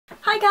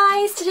Hi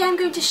guys, today I'm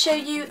going to show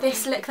you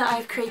this look that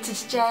I've created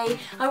today.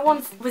 I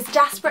was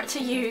desperate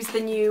to use the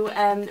new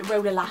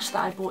roller lash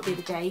that I bought the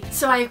other day,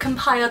 so I've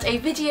compiled a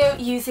video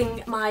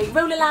using my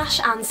roller lash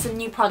and some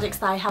new products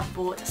that I have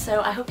bought, so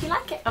I hope you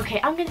like it.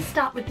 Okay, I'm going to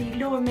start with the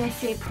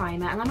Mercier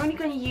primer, and I'm only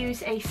going to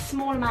use a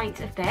small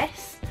amount of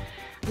this.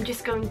 I'm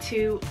just going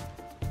to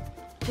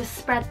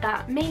spread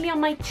that mainly on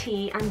my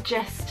T and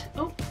just,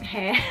 oh,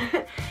 here,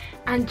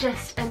 and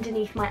just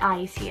underneath my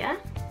eyes here.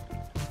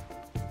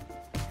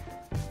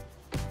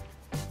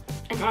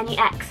 And any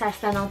excess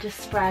then I'll just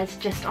spread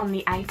just on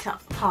the outer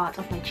part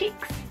of my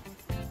cheeks.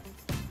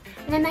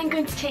 And I'm then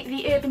going to take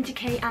the Urban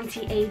Decay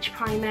Anti-Age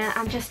Primer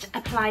and just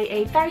apply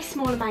a very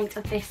small amount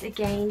of this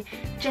again,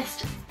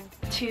 just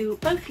to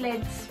both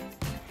lids.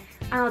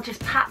 And I'll just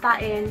pat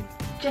that in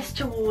just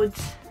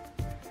towards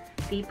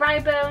the brow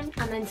bone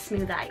and then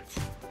smooth out.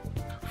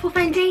 For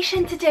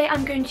foundation today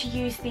I'm going to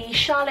use the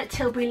Charlotte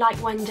Tilbury Light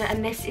Wonder,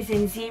 and this is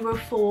in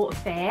 04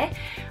 Fair.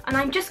 And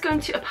I'm just going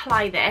to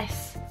apply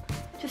this,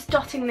 just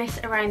dotting this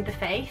around the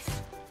face.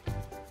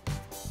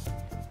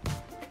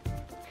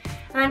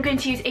 And I'm going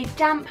to use a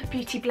damp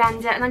beauty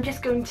blender, and I'm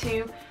just going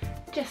to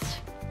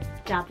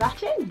dab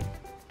that in.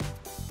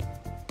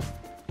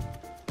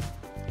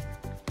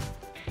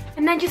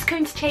 And then just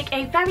going to take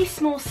a very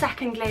small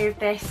second layer of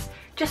this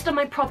just on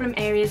my problem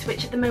areas,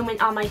 which at the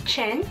moment are my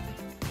chin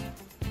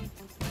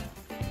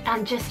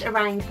and just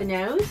around the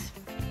nose.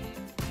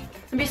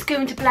 I'm just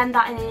going to blend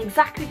that in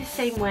exactly the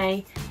same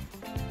way.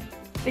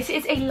 This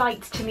is a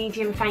light to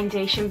medium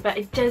foundation, but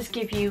it does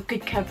give you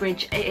good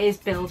coverage. It is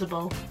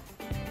buildable.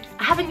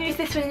 I haven't used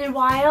this one in a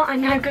while. I'm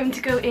now going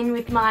to go in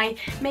with my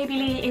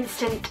Maybelline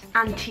Instant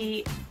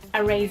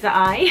Anti-Eraser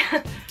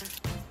Eye.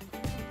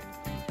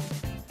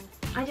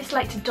 I just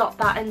like to dot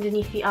that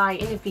underneath the eye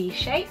in a V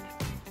shape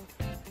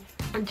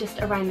and just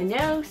around the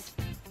nose.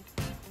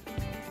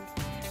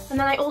 And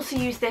then I also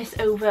use this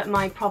over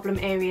my problem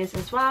areas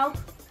as well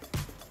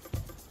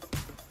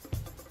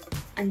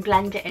and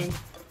blend it in.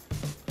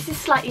 This is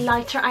slightly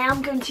lighter. I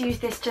am going to use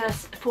this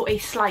just for a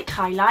slight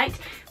highlight.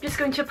 I'm just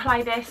going to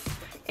apply this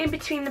in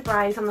between the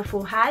brows on the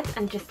forehead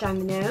and just down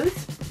the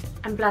nose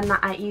and blend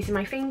that out using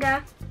my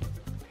finger.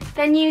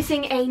 Then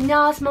using a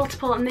Nars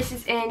multiple, and this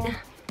is in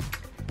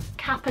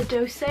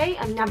capadoce.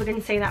 I'm never going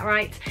to say that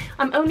right.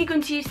 I'm only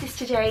going to use this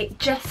today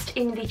just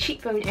in the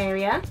cheekbone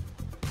area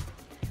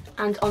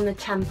and on the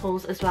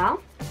temples as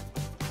well.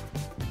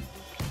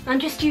 I'm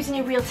just using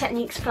a Real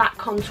Techniques flat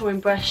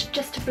contouring brush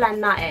just to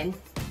blend that in.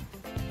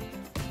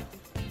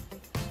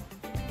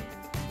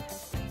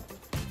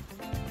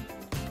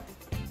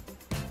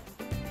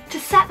 To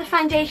set the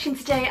foundation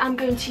today, I'm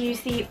going to use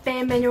the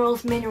Bare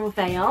Minerals Mineral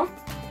Veil,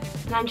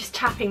 and I'm just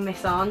tapping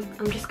this on.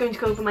 I'm just going to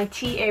go over my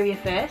T area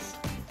first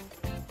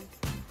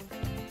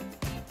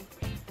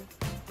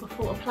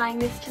before applying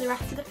this to the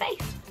rest of the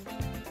face.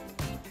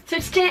 So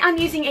today I'm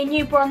using a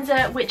new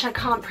bronzer which I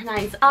can't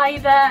pronounce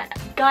either.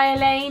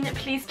 Guerlain,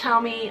 please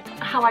tell me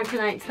how I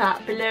pronounce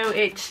that below.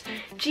 It's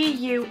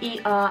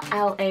Guerlain.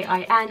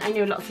 I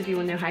know lots of you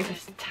will know how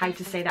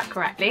to say that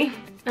correctly.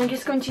 I'm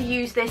just going to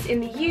use this in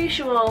the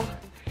usual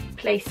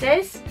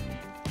places,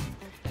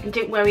 and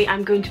don't worry,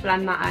 I'm going to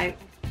blend that out.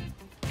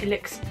 It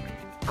looks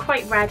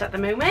quite red at the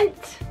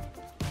moment,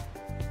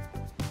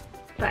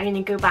 but I'm going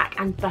to go back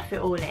and buff it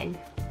all in.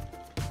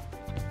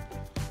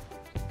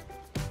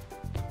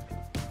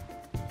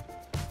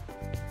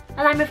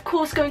 And I'm of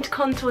course going to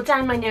contour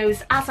down my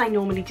nose as I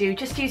normally do,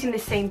 just using the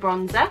same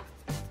bronzer.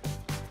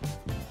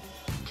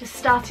 Just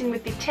starting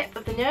with the tip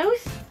of the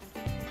nose.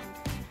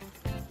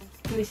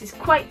 And this is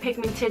quite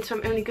pigmented, so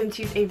I'm only going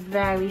to use a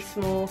very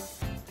small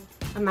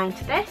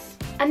amount of this.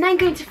 And then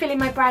going to fill in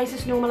my brows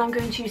as normal. I'm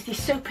going to use the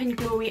Soap &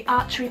 Glory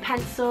Archery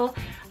pencil,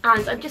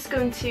 and I'm just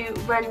going to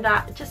run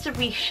that just to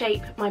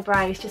reshape my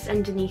brows just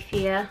underneath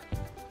here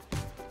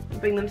and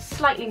bring them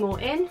slightly more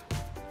in,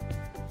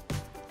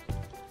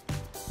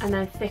 and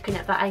then thicken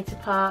up that outer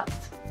part,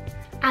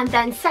 and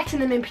then setting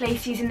them in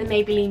place using the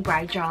Maybelline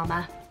Brow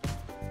Drama.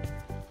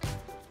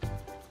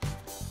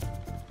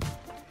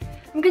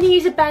 I'm going to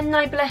use a Ben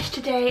Nye blush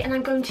today, and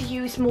I'm going to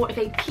use more of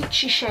a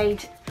peachy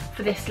shade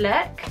for this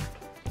look.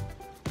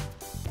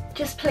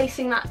 Just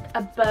placing that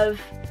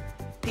above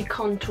the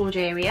contoured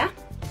area.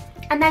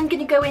 And then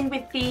going to go in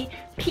with the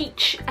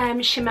peach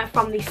shimmer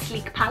from the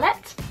Sleek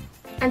palette,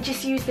 and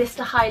just use this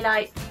to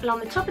highlight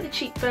along the top of the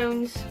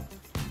cheekbones,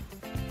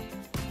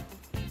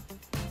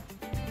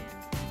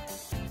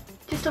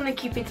 just on the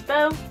cupid's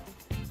bow,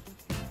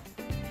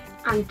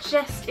 and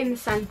just in the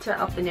centre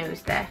of the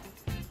nose there.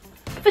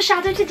 For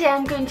shadow today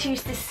I'm going to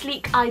use the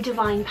Sleek Eye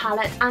Divine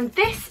palette, and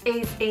this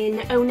is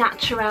in Au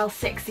Naturel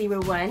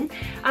 601, and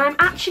I'm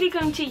actually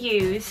going to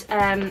use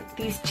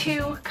these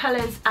two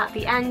colours at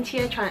the end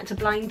here, try not to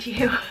blind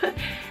you,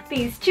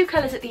 these two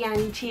colours at the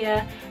end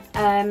here,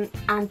 and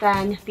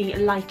then the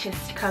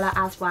lightest colour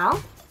as well.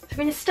 So I'm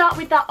going to start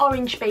with that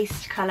orange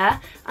based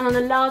colour, and on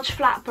a large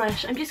flat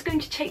brush I'm just going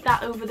to take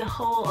that over the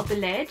whole of the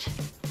lid.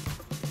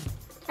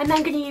 And then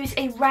I'm going to use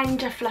a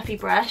rounder fluffy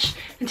brush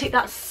and take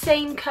that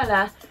same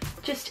colour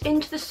just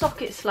into the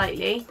socket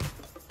slightly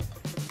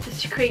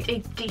to create a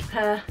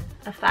deeper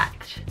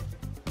effect.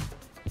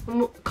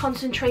 More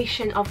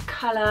concentration of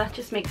colour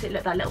just makes it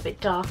look that little bit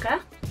darker.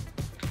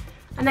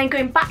 And then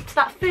going back to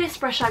that first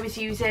brush I was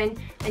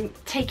using and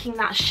taking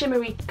that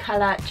shimmery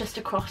colour just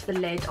across the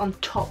lid on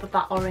top of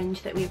that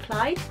orange that we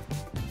applied.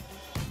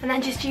 And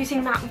then just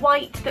using that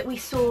white that we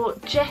saw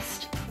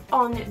just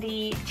on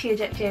the tear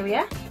duct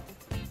area.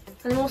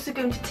 And I'm also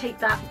going to take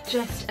that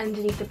just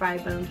underneath the brow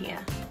bone here.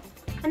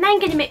 And then I'm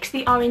going to mix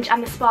the orange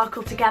and the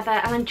sparkle together,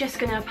 and I'm just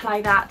going to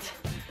apply that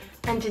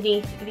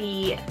underneath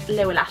the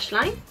lower lash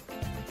line,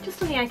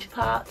 just on the outer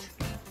part.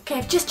 Okay,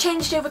 I've just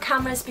changed over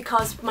cameras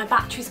because my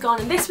battery's gone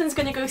and this one's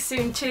going to go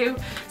soon too,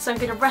 so I'm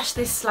going to rush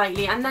this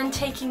slightly. And then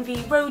taking the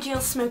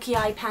Rodial Smoky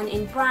Eye Pen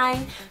in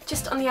brown,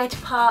 just on the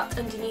outer part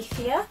underneath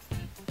here.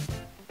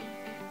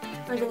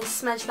 I'm going to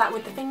smudge that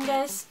with the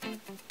fingers.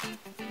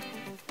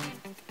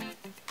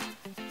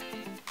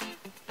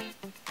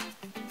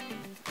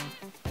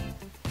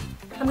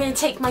 I'm going to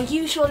take my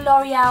usual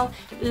Loreal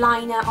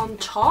liner on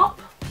top.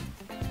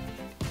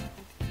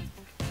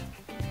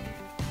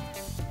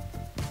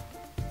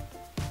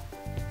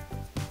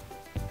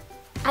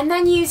 And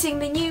then using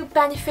the new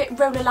Benefit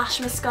Roller Lash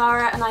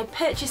Mascara, and I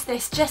purchased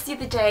this just the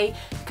other day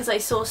because I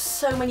saw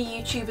so many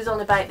YouTubers on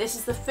about this.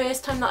 Is the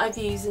first time that I've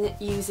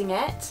using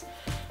it.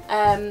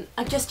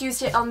 I've just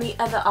used it on the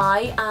other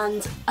eye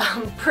and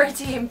I'm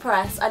pretty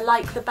impressed. I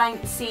like the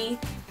bouncy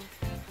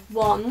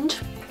wand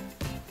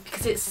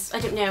because it's, I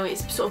don't know, it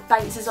sort of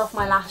bounces off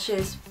my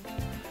lashes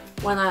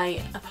when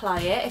I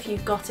apply it. If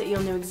you've got it,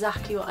 you'll know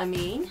exactly what I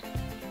mean.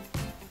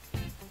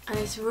 And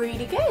it's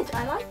really good.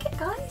 I like it,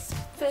 guys.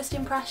 First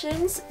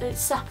impressions, it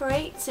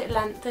separates, it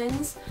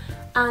lengthens,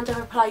 and I've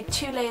applied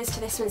 2 layers to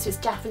this one, so it's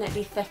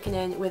definitely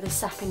thickening with a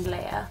second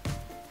layer.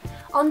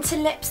 Onto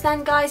lips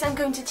then, guys. I'm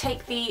going to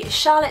take the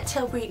Charlotte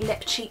Tilbury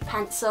Lip Cheek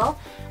Pencil,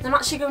 and I'm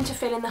actually going to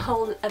fill in the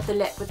whole of the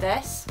lip with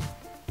this.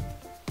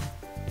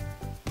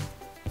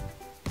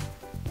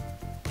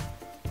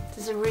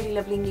 This is a really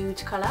lovely nude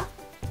colour.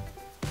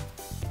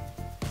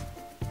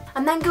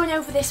 I'm then going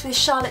over this with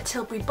Charlotte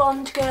Tilbury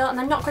Bond Girl, and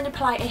I'm not going to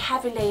apply a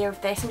heavy layer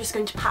of this, I'm just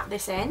going to pat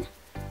this in.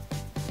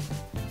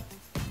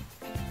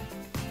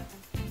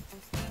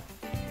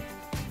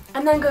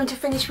 And then going to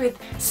finish with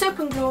Soap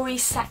 & Glory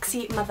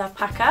Sexy Mother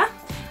Pucker,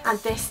 and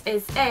this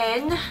is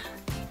in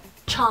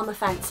Charm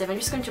Offensive. I'm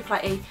just going to apply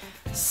a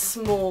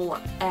small,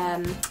 what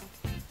am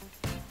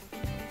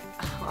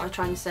I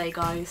trying to say,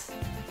 guys?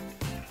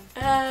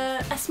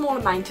 A small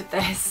amount of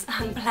this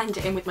and blend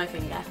it in with my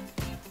finger.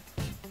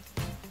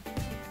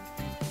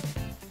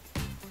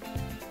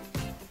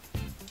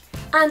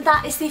 And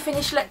that is the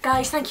finished look,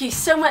 guys. Thank you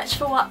so much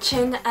for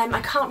watching. I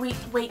can't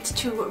wait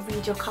to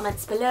read your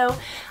comments below,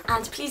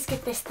 and please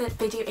give this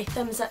video a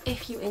thumbs up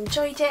if you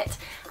enjoyed it,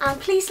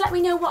 and please let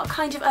me know what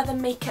kind of other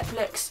makeup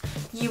looks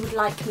you would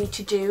like me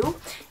to do,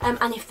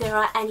 and if there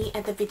are any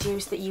other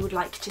videos that you would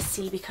like to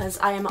see, because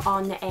I am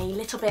on a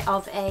little bit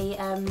of a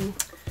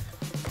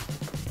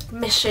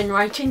mission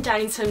writing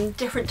down some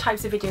different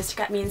types of videos to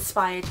get me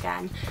inspired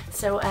again.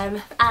 So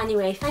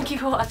anyway, thank you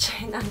for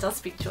watching, and I'll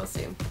speak to you all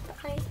soon.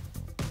 Bye.